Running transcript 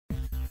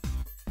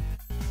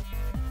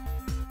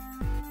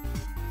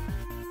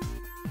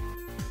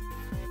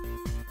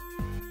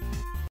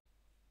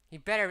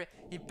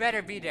He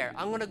better be there.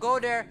 I'm gonna go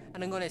there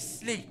and I'm gonna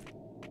sleep.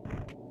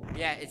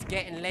 Yeah, it's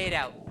getting late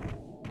out.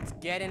 It's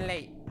getting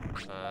late.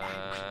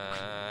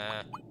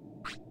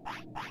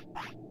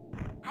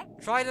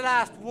 Try to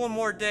last one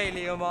more day,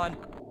 Leomon.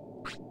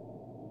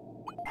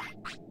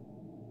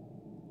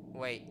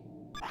 Wait.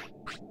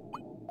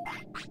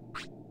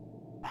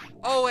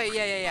 Oh wait,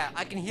 yeah.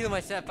 I can heal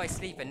myself by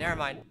sleeping. Never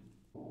mind.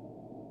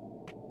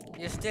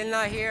 You're still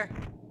not here?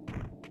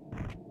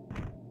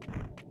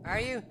 Are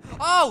you?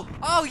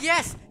 Oh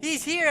yes!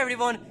 He's here,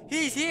 everyone!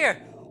 He's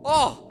here!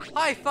 Oh!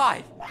 High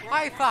five!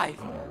 High five!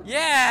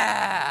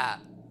 Yeah!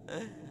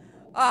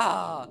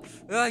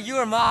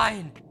 You're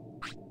mine!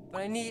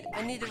 But I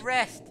need a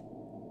rest.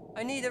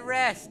 I need a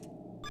rest.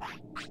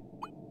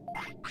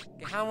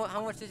 Okay,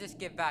 how much does this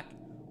give back?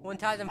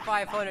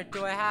 1,500.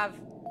 Do I have?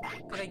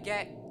 Could I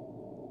get?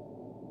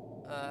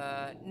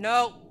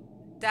 No.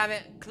 Damn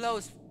it.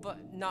 Close,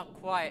 but not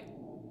quite.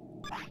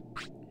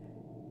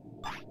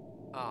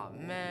 Oh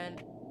man.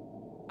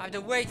 I have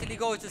to wait till he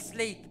goes to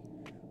sleep.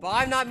 But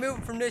I'm not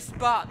moving from this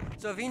spot.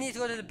 So if he needs to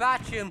go to the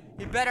bathroom,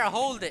 he better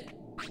hold it.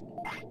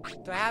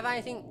 Do I have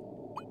anything?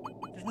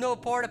 There's no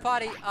porta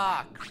potty.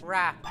 Ah,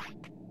 crap.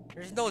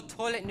 There's no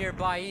toilet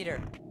nearby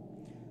either.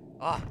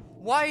 Ah,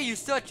 why are you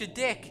such a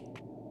dick?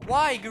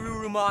 Why,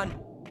 Garurumon?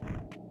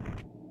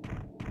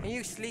 Can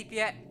you sleep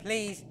yet?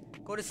 Please,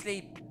 go to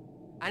sleep.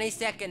 Any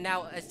second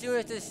now. As soon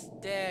as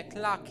the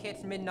clock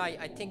hits midnight,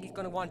 I think he's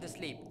gonna want to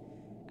sleep.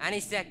 Any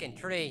second.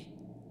 3,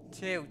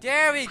 2.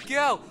 There we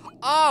go.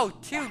 Oh,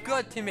 too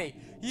good to me.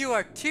 You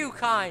are too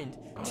kind.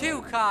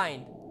 Too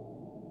kind.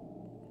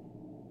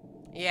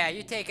 Yeah,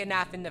 you take a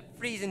nap in the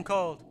freezing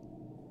cold.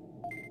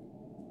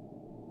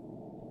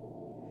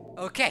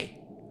 Okay.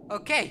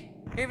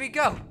 Here we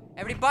go.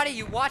 Everybody,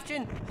 you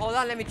watching? Hold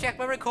on, let me check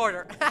my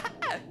recorder.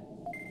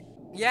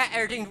 Yeah,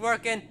 everything's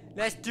working.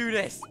 Let's do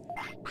this.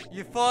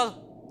 You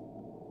full?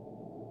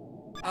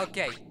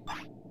 Okay.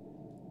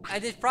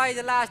 And this is probably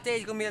the last day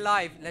he's gonna be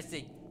alive. Let's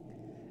see.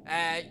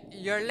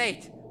 You're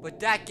late, but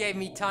that gave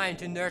me time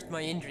to nurse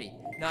my injury.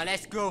 Now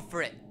let's go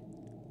for it.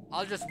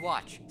 I'll just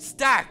watch.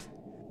 Start!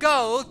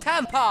 Go,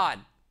 tampon!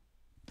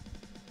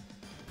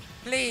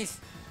 Please,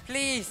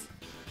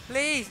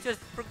 just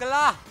for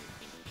Gala.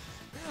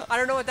 I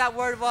don't know what that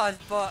word was,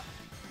 but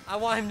I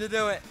want him to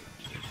do it.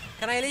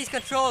 Can I at least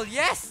control?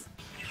 Yes!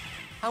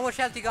 How much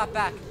health he got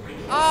back?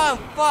 Oh,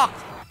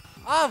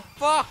 I'm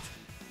fucked!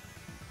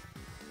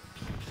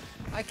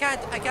 I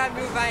can't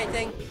move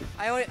anything.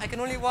 I can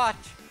only watch.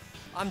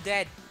 I'm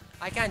dead.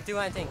 I can't do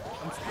anything.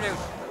 I'm screwed.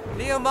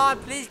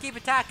 Leomon, please keep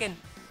attacking.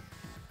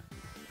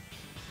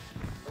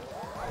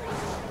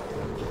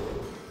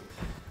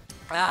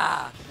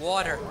 Ah,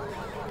 water.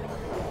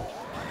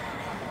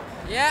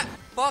 Yeah,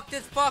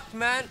 fucked,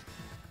 man.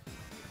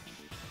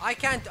 I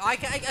can't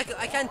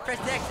press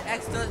X.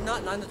 X does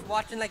nothing. I'm just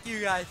watching like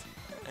you guys.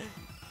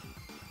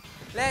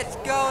 Let's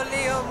go,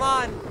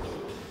 Leomon.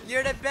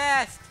 You're the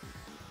best.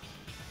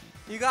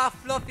 You got a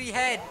fluffy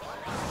head.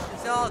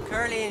 It's all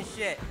curly and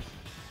shit.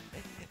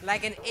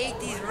 Like an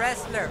 80s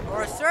wrestler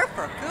or a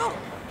surfer. Cool.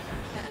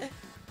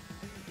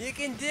 You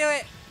can do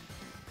it.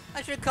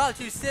 I should call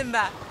you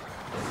Simba.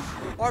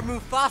 Or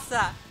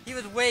Mufasa. He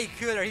was way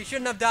cooler. He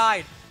shouldn't have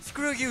died.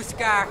 Screw you,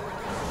 Scar.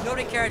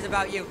 Nobody cares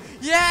about you.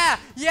 Yeah,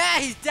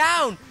 he's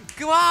down.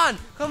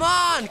 Come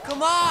on.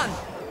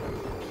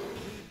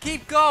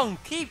 Keep going.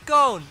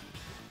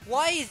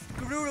 Why is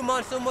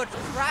Garurumon so much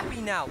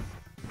crappy now?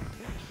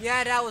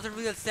 Yeah, that was a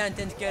real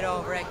sentence. Get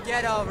over it.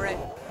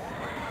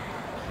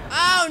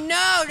 Oh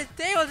no, the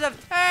tables have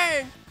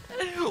turned.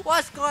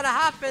 What's gonna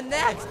happen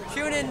next?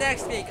 Tune in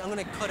next week. I'm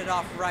gonna cut it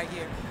off right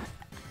here.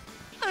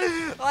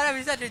 Oh, that'd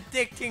be such a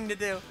dick thing to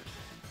do.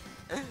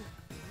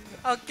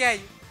 Okay.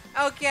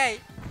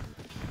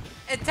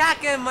 Attack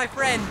him, my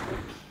friend.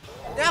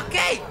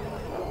 Okay.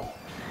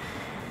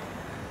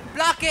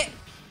 Block it.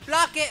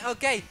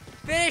 Okay.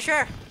 Finish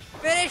her.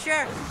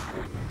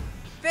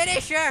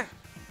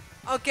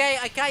 Okay,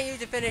 I can't use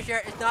the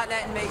finisher. It's not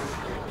letting me.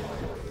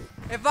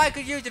 If I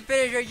could use the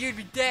finisher, you'd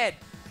be dead.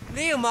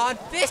 Leomon,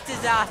 fist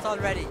his ass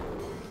already.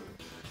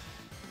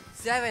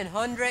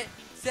 700.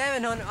 I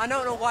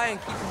don't know why I'm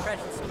keeping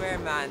pressing square,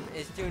 man.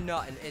 It's doing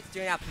nothing. It's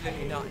doing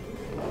absolutely nothing.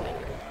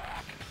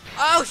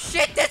 Oh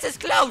shit, this is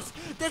close.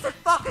 This is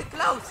fucking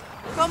close.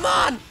 Come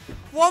on.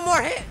 One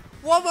more hit.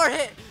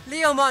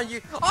 Leomon,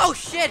 you. Oh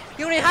shit,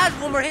 he only has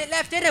one more hit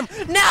left in him.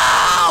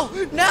 No,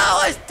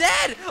 it's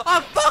dead.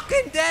 I'm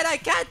fucking dead. I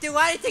can't do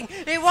anything.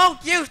 He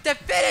won't use the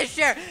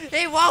finisher.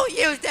 He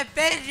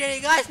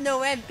got no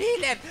MP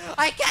left.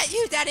 I can't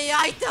use any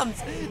items.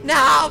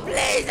 No,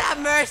 please have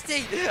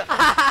mercy.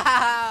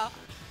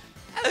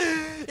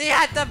 He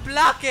had to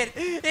block it.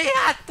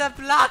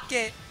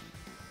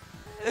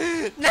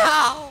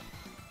 No.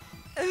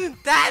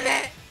 Damn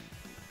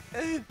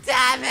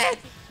it.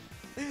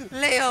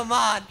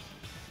 Leomon.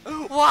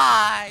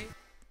 Why?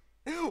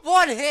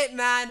 One hit,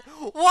 man.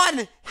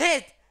 One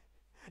hit.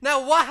 Now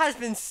what has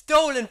been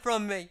stolen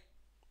from me?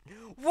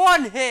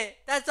 One hit.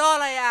 That's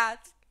all I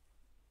ask.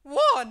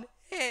 One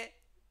hit.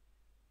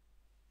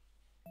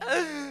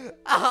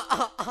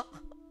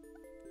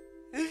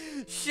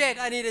 Shit,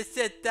 I need to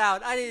sit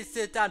down. I need to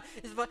sit down.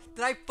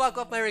 Did I fuck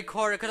up my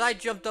recorder? Because I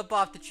jumped up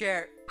off the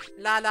chair.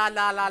 La la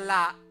la la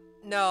la.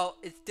 No,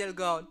 it's still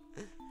going.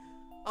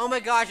 Oh my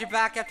gosh, you're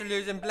back after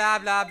losing. Blah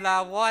blah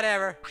blah.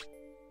 Whatever.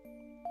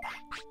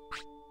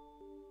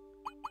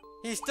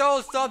 He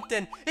stole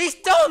something. He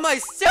stole my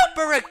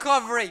super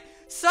recovery.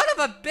 Son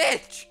of a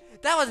bitch.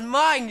 That was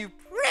mine, you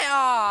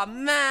Aw,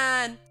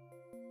 man.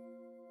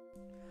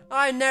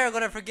 I'm never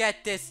gonna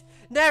forget this.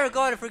 Never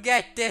gonna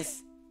forget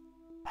this.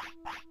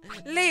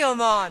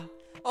 Leomon.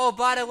 Oh,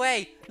 by the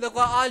way, look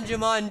what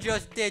Angemon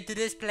just did to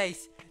this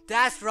place.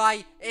 That's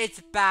right,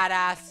 it's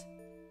badass.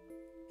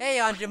 Hey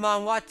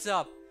Angemon, what's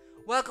up?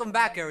 Welcome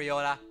back,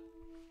 Areola.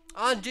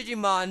 I'm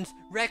Digimon's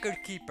record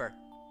keeper.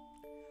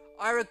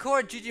 I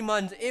record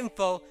Digimon's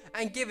info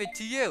and give it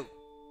to you.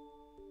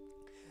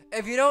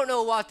 If you don't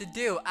know what to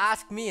do,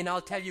 ask me and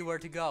I'll tell you where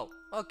to go.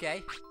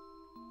 Okay.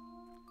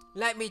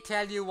 Let me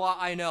tell you what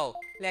I know.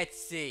 Let's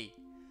see.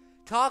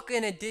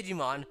 Talking a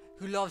Digimon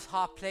who loves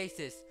hot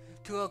places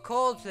to a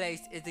cold place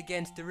is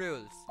against the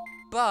rules.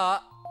 But,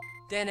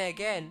 then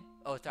again,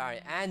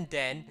 and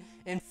then,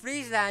 in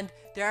Friesland,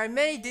 there are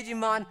many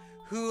Digimon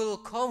who will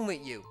come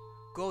with you.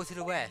 Go to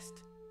the west.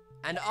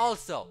 And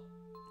also,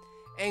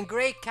 in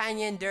Great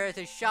Canyon there is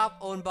a shop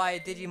owned by a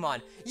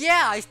Digimon.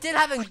 Yeah, I still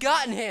haven't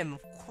gotten him.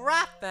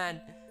 Crap,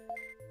 man.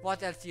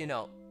 What else do you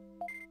know?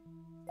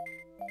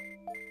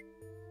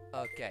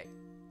 Okay.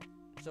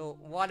 So,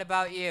 what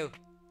about you?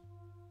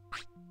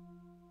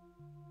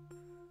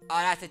 Oh,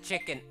 that's a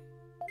chicken.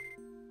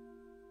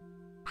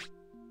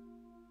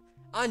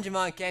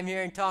 Angemon came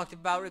here and talked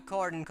about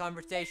recording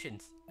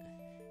conversations.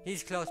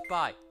 He's close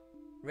by.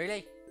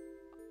 Really?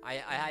 I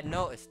hadn't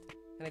noticed.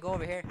 Can I go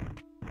over here?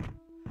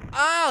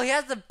 Oh, he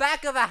has the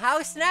back of a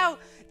house now?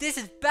 This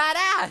is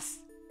badass!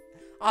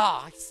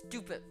 Oh,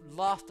 stupid.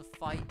 Lost the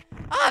fight.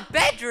 Ah, oh,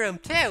 bedroom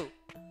too!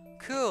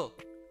 Cool.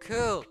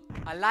 Cool.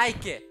 I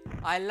like it.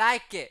 I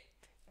like it.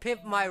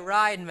 Pimp my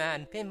ride,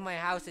 man. Pimp my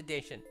house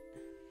edition.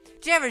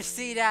 Did you ever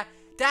see that?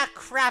 That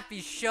crappy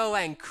show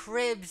and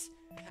Cribs?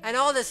 And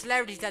all the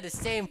celebrities had the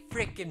same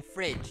freaking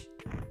fridge.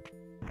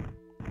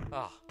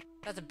 Oh,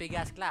 that's a big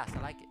ass glass.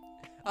 I like it.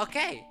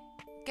 Okay.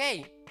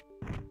 Okay.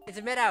 Is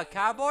it made out of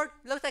cardboard?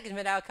 Looks like it's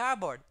made out of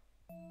cardboard.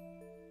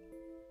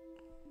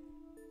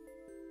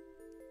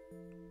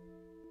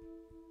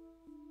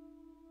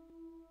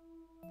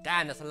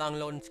 Damn, that's a long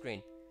loading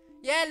screen.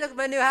 Yeah, look at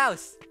my new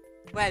house.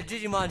 Well,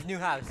 Digimon's new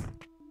house.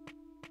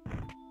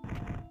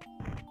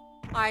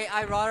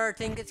 I rather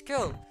think it's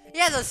cool. He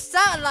has a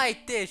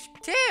satellite dish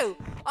too.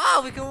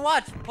 Oh, we can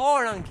watch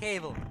porn on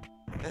cable.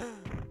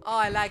 Oh,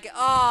 I like it.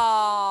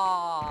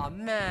 Oh,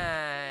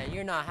 man.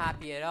 You're not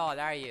happy at all,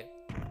 are you?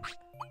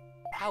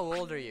 How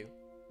old are you?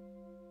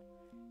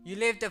 You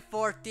lived at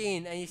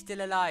 14 and you're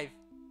still alive.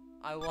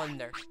 I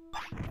wonder.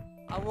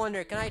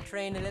 Can I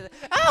train a little?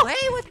 Oh,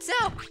 hey, what's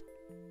up?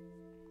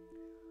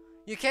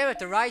 You came at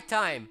the right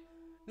time.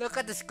 Look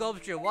at the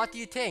sculpture. What do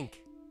you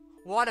think?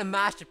 What a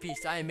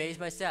masterpiece. I amaze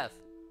myself.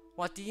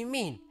 What do you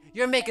mean?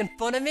 You're making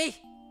fun of me?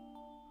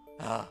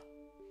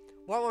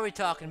 What were we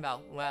talking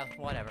about? Well,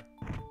 whatever.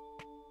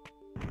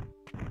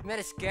 You made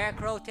a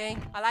scarecrow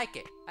thing? I like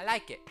it. I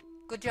like it.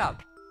 Good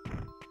job.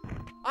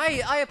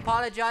 I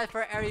apologize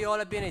for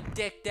Areola being a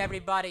dick to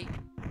everybody.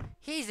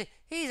 He's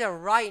a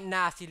right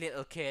nasty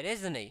little kid,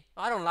 isn't he?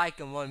 I don't like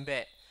him one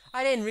bit.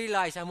 I didn't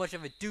realize how much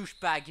of a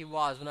douchebag he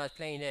was when I was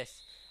playing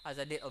this as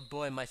a little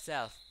boy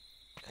myself.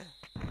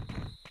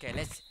 Okay,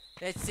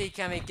 let's see,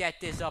 can we get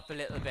this up a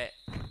little bit?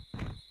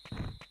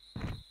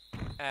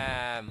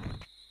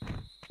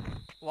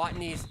 What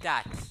needs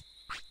stats?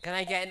 Can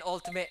I get an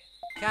ultimate?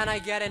 Can I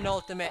get an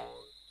ultimate?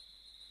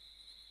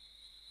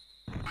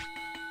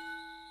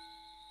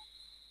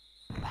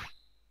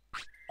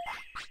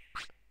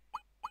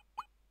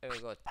 There we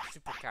go,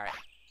 super carrot.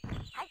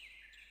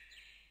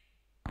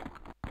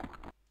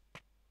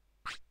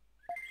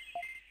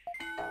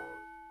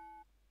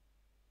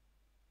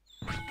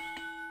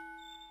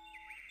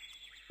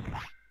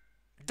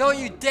 Don't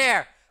you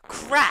dare!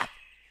 Crap!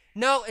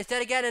 No,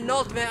 instead of getting an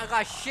ultimate, I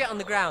got shit on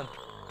the ground.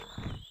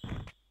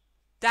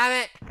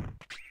 Damn it!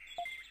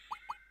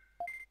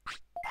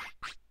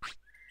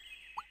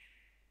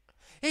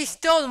 He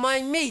stole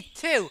my meat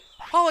too!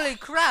 Holy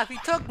crap, he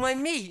took my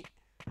meat!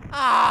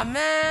 Ah,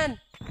 man!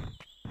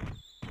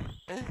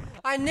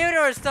 I knew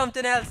there was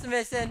something else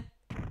missing.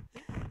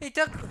 I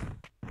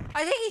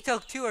think he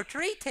took 2 or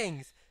 3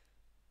 things.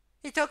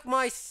 He took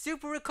my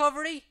super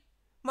recovery,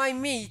 my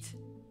meat.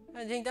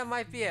 I think that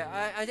might be it.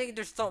 I think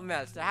there's something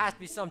else. There has to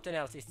be something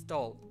else he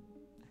stole.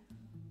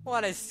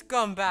 What a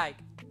scumbag.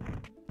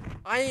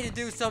 I need to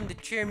do something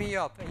to cheer me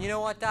up. And you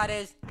know what that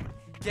is?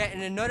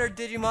 Getting another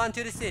Digimon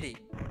to the city.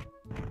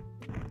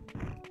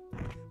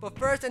 But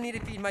first I need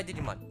to feed my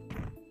Digimon.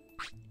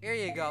 Here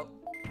you go.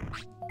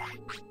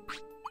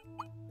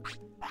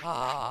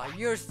 Ah,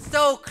 you're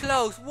so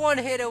close. 1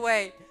 hit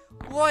away.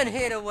 1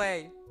 hit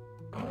away.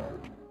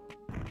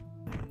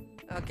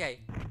 Okay,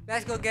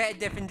 let's go get a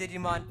different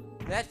Digimon.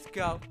 Let's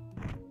go.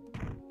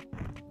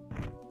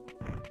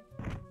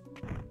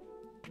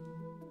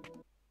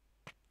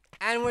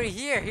 And we're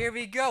here. Here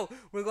we go.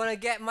 We're gonna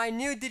get my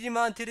new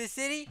Digimon to the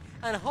city.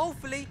 And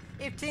hopefully,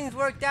 if things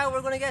worked out,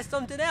 we're gonna get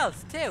something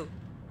else too.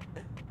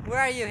 Where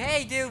are you?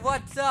 Hey dude,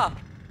 what's up?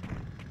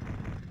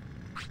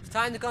 It's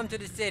time to come to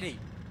the city.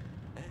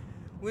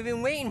 We've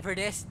been waiting for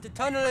this. The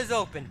tunnel is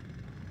open.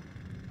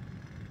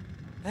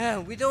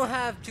 We don't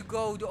have to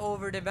go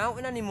over the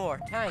mountain anymore.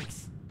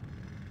 Thanks.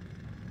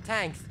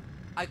 Thanks.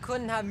 I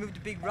couldn't have moved the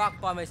big rock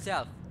by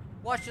myself.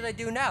 What should I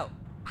do now?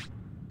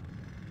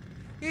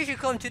 You should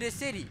come to the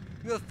city.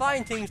 You'll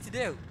find things to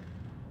do.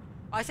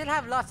 I still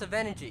have lots of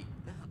energy.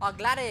 I'll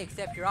gladly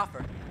accept your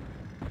offer.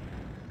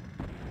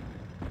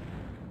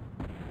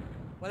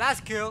 Well, that's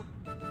cool.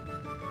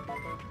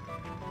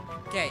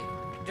 Okay,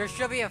 there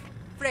should be a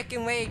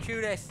freaking way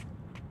through this.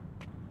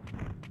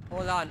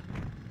 Hold on.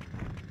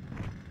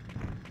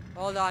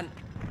 Hold on.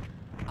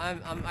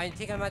 I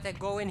think I'm about to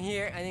go in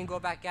here and then go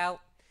back out.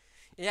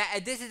 Yeah,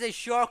 this is a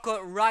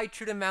shortcut right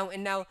through the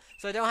mountain now,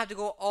 so I don't have to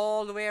go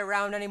all the way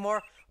around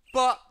anymore.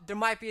 But there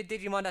might be a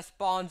Digimon that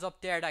spawns up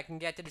there that can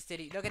get to the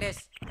city. Look at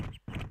this.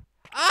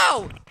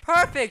 Oh!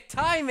 Perfect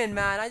timing,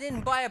 man. I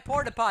didn't buy a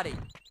porta potty.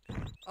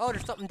 Oh,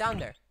 there's something down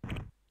there.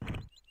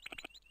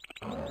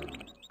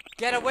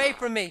 Get away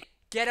from me.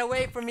 Get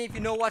away from me if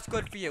you know what's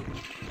good for you.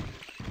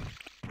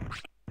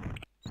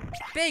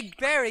 Big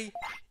berry?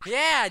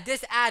 Yeah,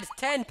 this adds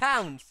 10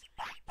 pounds.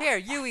 Here,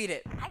 you eat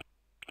it.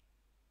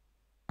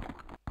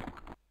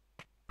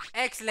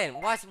 Excellent.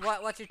 What's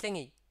your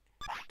thingy?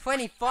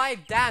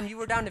 25? Damn, you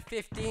were down to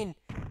 15.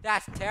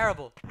 That's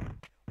terrible.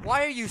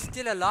 Why are you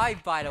still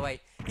alive, by the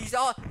way? He's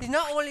not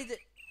only the...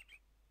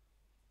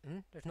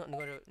 There's nothing to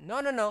go to...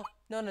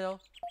 No.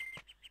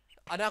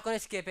 I'm not going to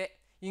skip it.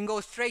 You can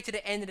go straight to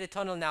the end of the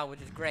tunnel now,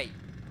 which is great.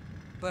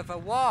 But if I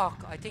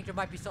walk, I think there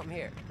might be something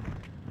here.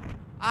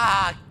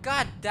 Ah,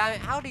 god damn it.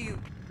 How do you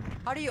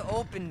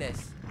open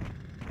this?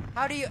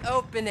 How do you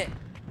open it?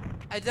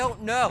 I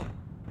don't know.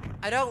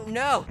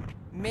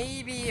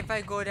 Maybe if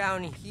I go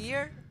down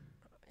here?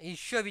 He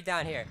should be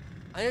down here.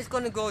 I'm just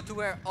gonna go to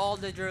where all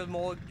the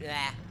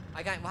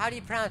how do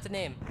you pronounce the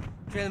name?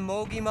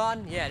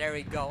 Drimogemon? Yeah, there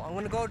we go. I'm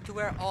gonna go to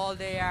where all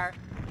they are.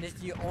 And this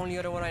is the only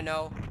other one I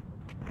know.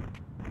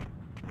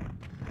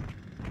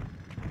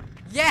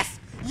 Yes!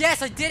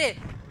 Yes, I did it!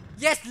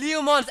 Yes,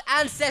 Leomon's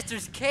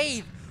Ancestor's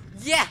cave!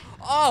 Yeah!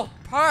 Oh,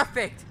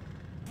 perfect!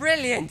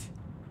 Brilliant!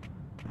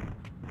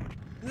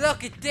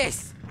 Look at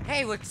this!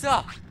 Hey, what's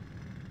up?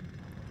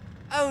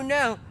 Oh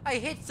no, I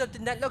hit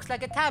something that looks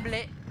like a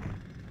tablet.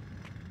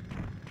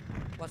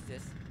 What's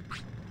this?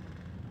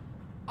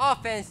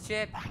 Offense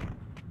chip.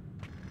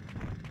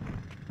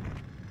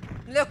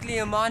 Look,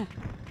 Leomon.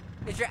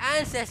 It's your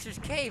ancestor's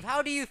cave.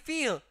 How do you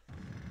feel?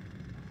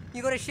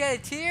 You gonna shed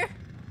a tear?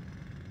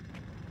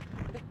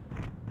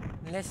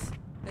 Let's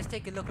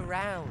take a look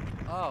around.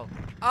 Oh,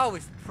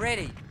 it's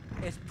pretty.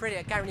 It's pretty.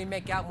 I can't really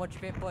make out much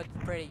of it, but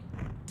it's pretty.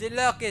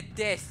 Look at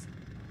this.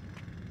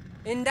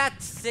 In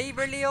that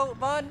saber,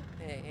 Leomon?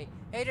 Hey,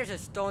 there's a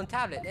stone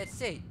tablet. Let's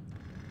see.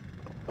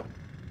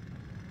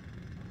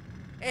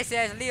 It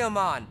says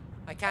Leomon.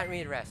 I can't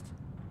read the rest.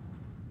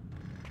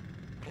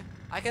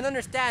 I can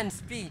understand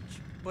speech,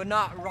 but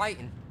not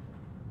writing.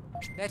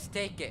 Let's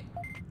take it.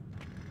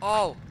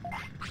 Oh.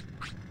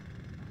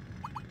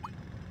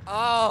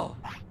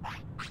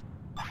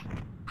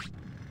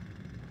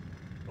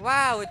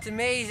 Wow, it's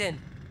amazing.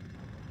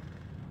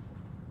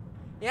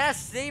 Yeah, that's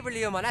Saber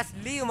Leomon. That's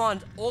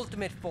Leomon's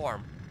ultimate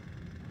form.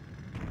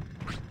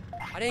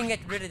 I didn't get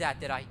rid of that,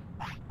 did I?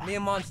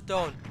 Leomon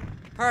Stone.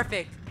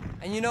 Perfect.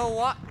 And you know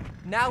what?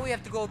 Now we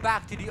have to go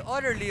back to the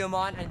other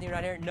Leomon. Anything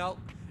right here? No.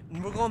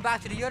 And we're going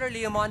back to the other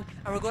Leomon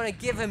and we're going to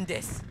give him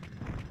this.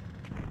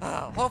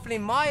 Hopefully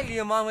my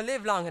Leomon will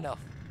live long enough.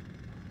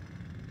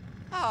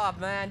 Oh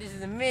man, this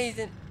is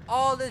amazing.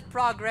 All this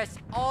progress.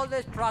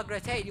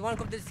 Hey, you want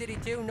to come to the city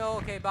too? No?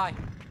 Okay, bye.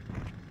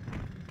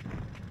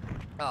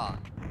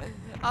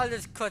 I'll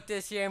just cut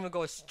this here and we'll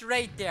go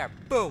straight there.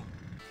 Boom.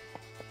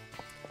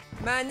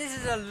 Man, this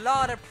is a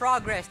lot of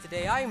progress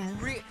today. I'm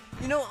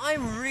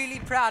really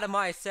proud of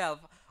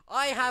myself.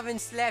 I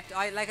haven't slept.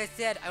 Like I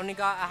said, I only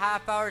got a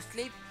half-hour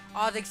sleep.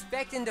 I was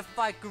expecting to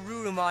fight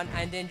Garurumon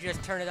and then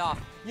just turn it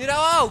off.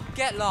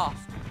 Get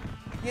lost.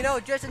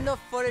 Just enough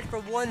footage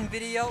for one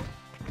video.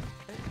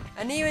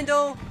 And even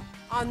though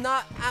I'm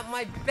not at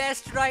my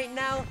best right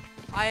now,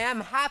 I am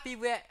happy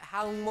with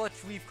how much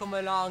we've come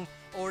along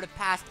over the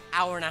past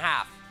hour and a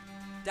half.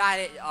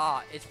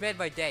 It's made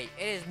my day.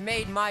 It has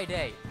made my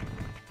day.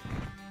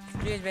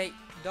 Excuse me,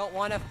 don't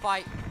want to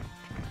fight.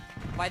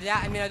 By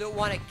that I mean I don't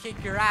want to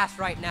kick your ass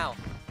right now.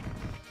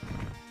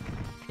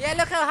 Yeah,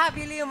 look how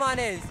happy Leomon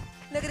is.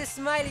 Look at his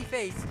smiley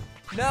face.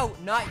 No,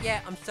 not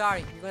yet. I'm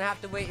sorry. You're gonna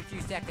have to wait a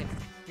few seconds.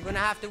 You're gonna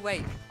have to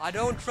wait. I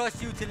don't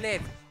trust you to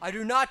live. I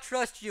do not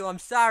trust you. I'm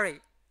sorry.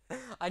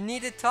 I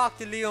need to talk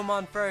to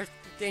Leomon first.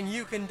 Then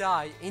you can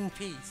die in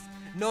peace,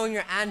 knowing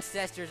your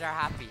ancestors are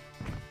happy.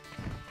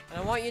 And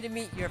I want you to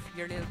meet your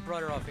little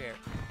brother up here.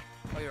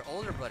 Oh, your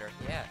older brother.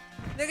 Yeah.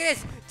 Look at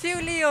this. 2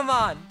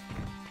 Leomon.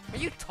 Are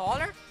you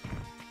taller?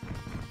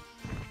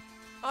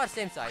 Oh,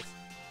 same size.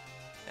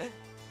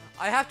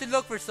 I have to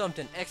look for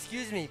something.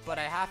 Excuse me, but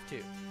I have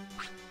to.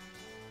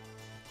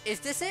 Is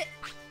this it?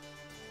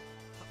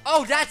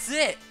 Oh, that's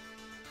it!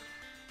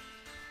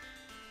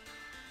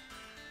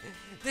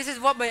 This is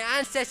what my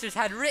ancestors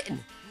had written.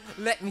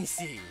 Let me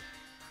see.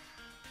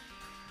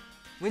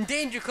 When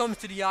danger comes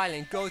to the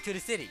island, go to the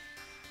city.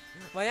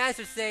 My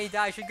ancestors say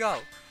that I should go.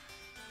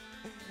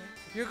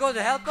 You're going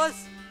to help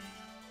us?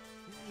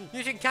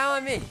 You should count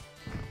on me.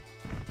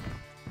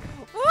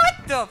 What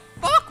the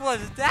fuck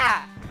was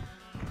that?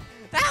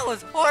 That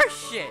was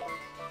horseshit.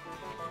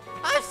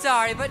 I'm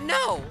sorry, but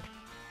no.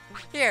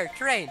 Here,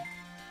 train.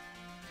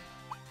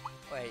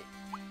 Wait.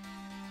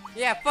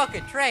 Yeah, fuck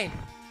it, train.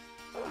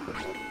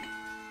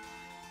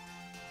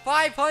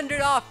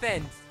 500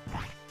 offense.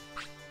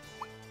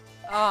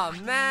 Oh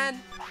man.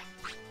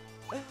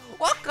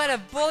 What kind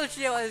of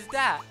bullshit was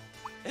that?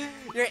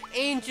 Your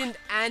ancient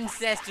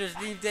ancestors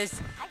leave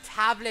this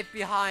tablet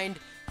behind,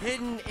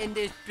 hidden in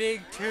this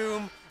big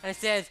tomb, and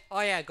says,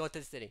 "Oh yeah, go to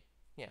the city."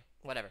 Yeah,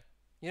 whatever.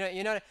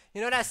 You know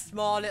that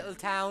small little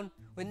town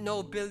with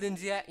no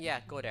buildings yet? Yeah,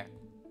 go there.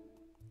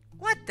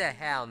 What the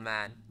hell,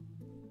 man?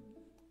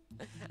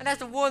 And that's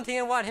the one thing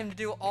I want him to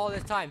do all the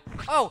time.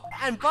 Oh,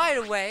 and by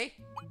the way,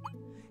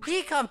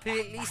 he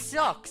completely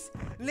sucks.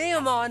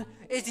 Leomon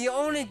is the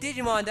only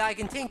Digimon that I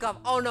can think of.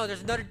 Oh no,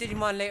 there's another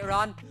Digimon later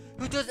on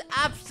who does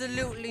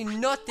absolutely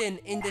nothing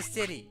in the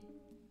city.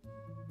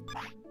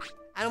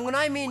 And when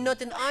I mean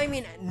nothing, I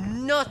mean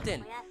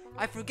nothing.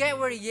 I forget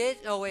where he is.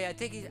 Oh wait, I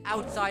think he's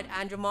outside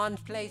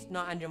Angemon's place.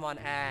 Not Angemon,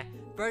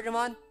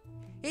 Bergamon.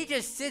 He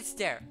just sits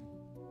there.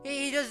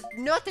 He does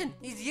nothing.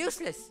 He's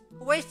useless.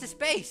 A waste of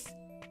space.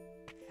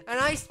 And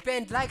I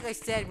spent, like I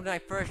said when I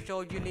first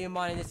showed you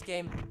Leomon in this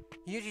game,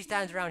 he usually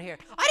stands around here.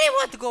 I didn't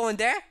want to go in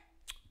there.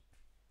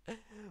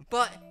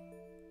 But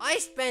I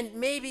spent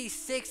maybe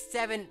 6,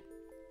 7,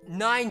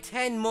 9,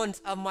 10 months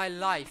of my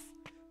life.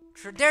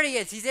 There he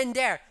is. He's in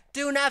there.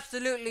 Doing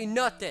absolutely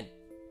nothing.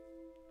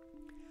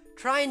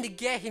 Trying to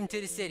get him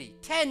to the city.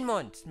 10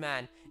 months,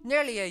 man.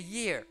 Nearly a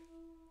year.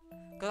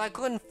 Because I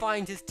couldn't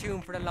find his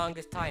tomb for the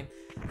longest time.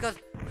 Because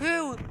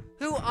who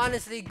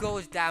honestly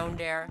goes down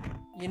there?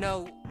 You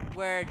know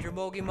where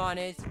Drimogemon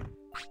is?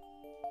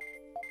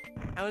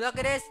 And look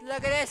at this,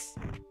 look at this.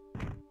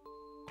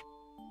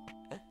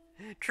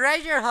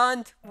 Treasure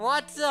hunt,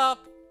 what's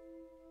up?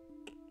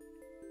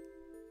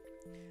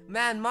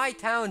 Man, my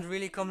town's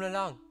really coming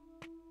along.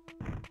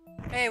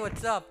 Hey,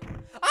 what's up?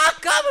 Ah,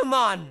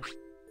 Garurumon!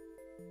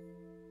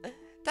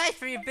 Thanks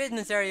for your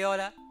business,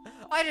 Ariola.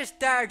 I just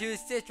started to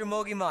assist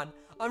Drimogemon.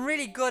 I'm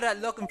really good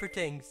at looking for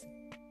things.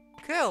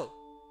 Cool.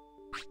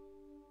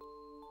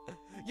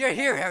 You're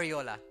here,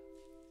 Ariola.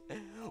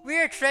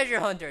 We're treasure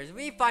hunters.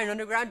 We find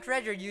underground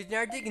treasure using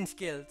our digging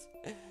skills.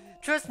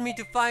 Trust me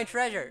to find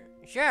treasure.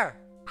 Sure.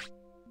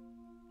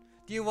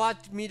 Do you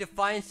want me to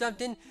find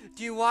something?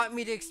 Do you want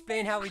me to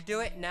explain how we do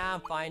it? Nah,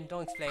 I'm fine.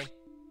 Don't explain.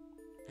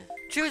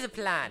 Choose a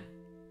plan.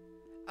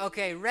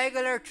 Okay,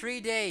 regular 3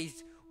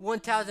 days,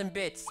 1,000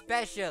 bits.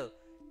 Special,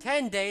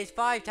 10 days,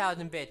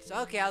 5,000 bits.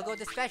 Okay, I'll go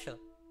to special.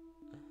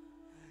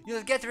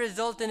 You'll get the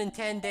result in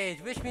 10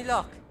 days. Wish me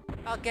luck.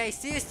 Okay,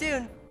 see you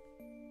soon.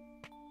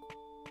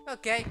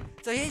 Okay,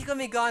 so he's gonna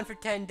be gone for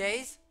 10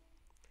 days.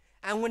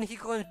 And when he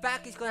comes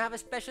back, he's gonna have a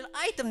special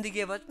item to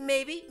give us.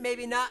 Maybe,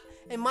 maybe not.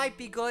 It might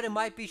be good, it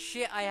might be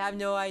shit, I have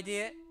no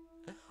idea.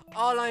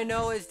 All I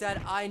know is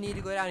that I need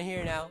to go down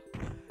here now.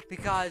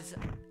 Because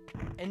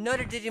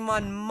another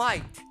Digimon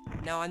might.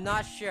 Now, I'm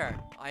not sure.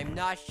 I'm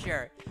not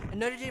sure.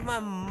 Another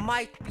Digimon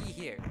might be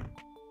here.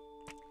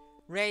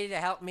 Ready to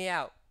help me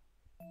out.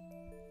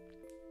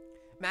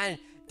 Man,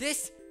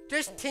 just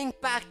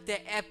think back to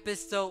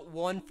episode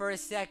 1 for a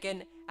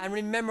second and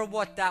remember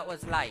what that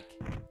was like.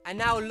 And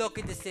now look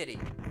at the city.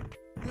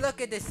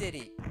 Look at the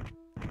city.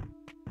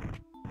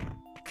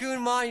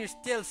 Kunmon, you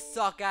still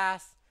suck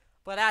ass,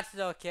 but that's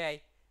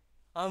okay.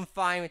 I'm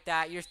fine with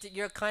that.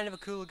 You're kind of a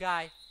cool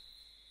guy.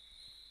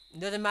 It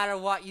doesn't matter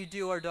what you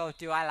do or don't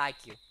do, I like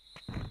you.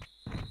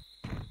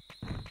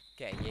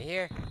 Okay, you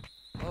here?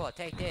 Oh, I'll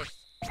take this.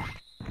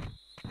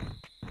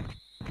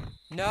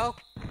 No?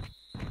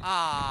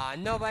 Ah,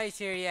 nobody's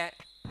here yet.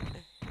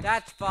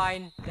 That's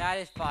fine. That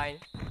is fine.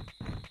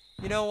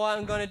 You know what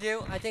I'm gonna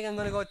do? I think I'm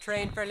gonna go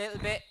train for a little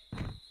bit.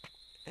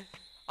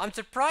 I'm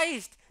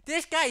surprised.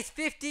 This guy's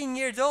 15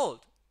 years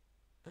old.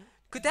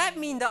 Could that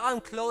mean that I'm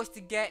close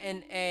to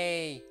getting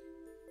a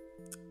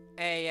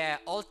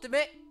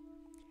ultimate?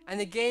 And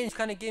the game's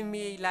kind of giving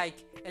me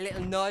like a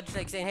little nudge,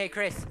 like saying, "Hey,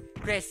 Chris,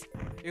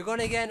 you're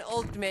gonna get an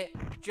ultimate.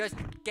 Just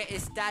get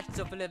his stats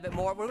up a little bit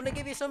more. We're gonna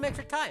give you some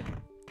extra time."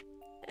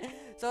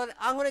 So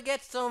I'm gonna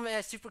get some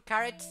super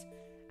carrots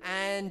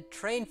and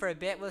train for a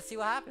bit. We'll see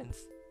what happens.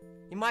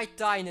 He might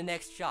die in the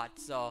next shot,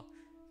 so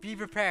be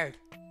prepared.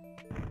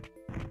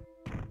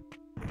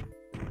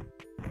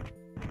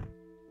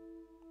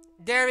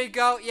 There we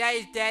go. Yeah,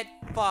 he's dead.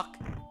 Fuck.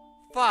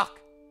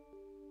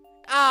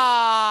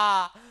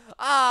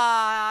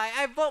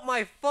 I put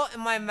my foot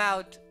in my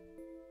mouth.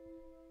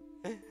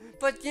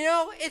 But you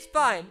know, it's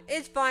fine.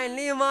 It's fine.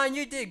 Leomon,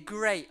 you did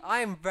great.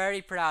 I am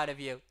very proud of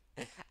you.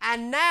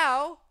 And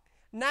now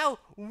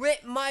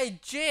with my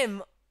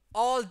gym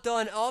all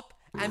done up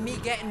and me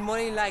getting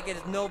money like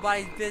it's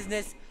nobody's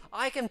business,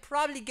 I can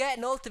probably get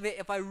an ultimate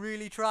if I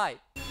really try.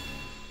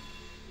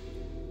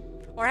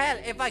 Or hell,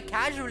 if I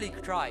casually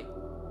try.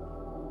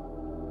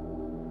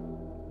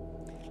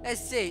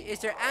 Let's see, is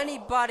there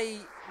anybody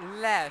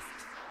left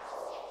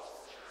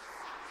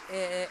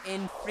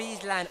in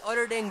Friesland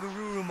other than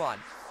Garurumon?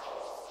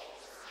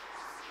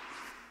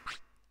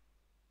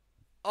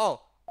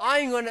 Oh,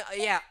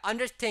 I'm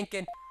just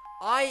thinking,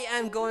 I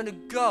am going to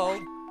go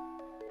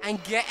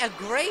and get a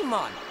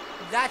Greymon.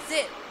 That's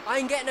it.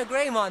 I'm getting a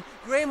Greymon.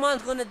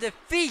 Greymon's going to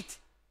defeat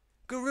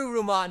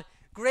Garurumon.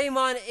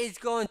 Greymon is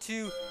going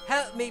to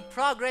help me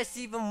progress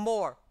even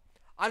more.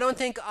 I don't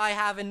think I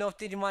have enough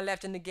Digimon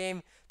left in the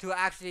game to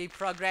actually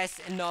progress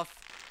enough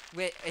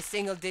with a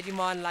single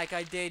Digimon like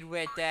I did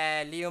with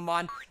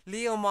Leomon.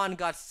 Leomon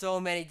got so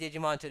many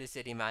Digimon to the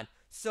city, man.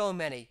 So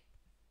many.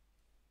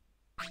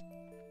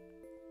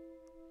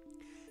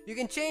 You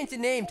can change the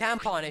name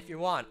Tampon if you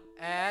want.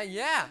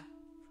 Yeah.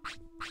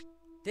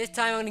 This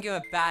time I'm gonna give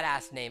him a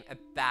badass name. A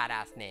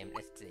badass name.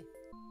 Let's see.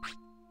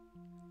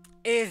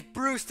 Is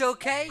Bruce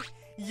okay?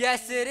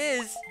 Yes, it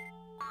is.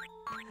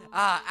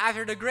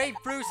 After the great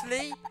Bruce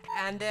Lee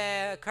and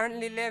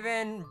currently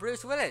living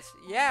Bruce Willis.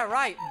 Yeah,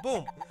 right.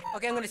 Boom.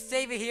 Okay, I'm gonna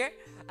save it here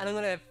and I'm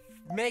gonna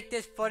make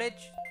this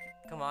footage.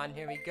 Come on,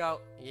 here we go.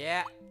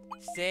 Yeah.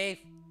 Save.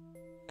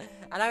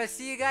 And I will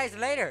see you guys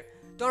later.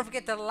 Don't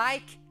forget to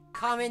like,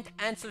 comment,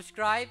 and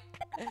subscribe.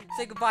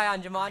 Say goodbye,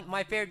 Angemon,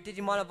 my favorite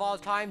Digimon of all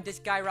time. This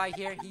guy right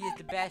here, he is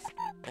the best.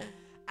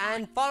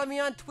 And follow me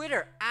on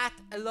Twitter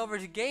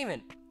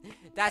 @loversgaming.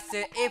 That's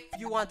it if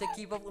you want to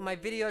keep up with my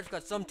videos,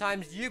 because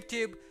sometimes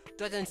YouTube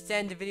doesn't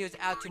send the videos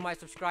out to my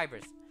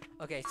subscribers.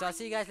 Okay, so I'll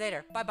see you guys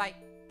later. Bye bye.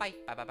 Bye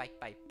bye bye bye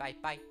bye bye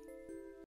bye.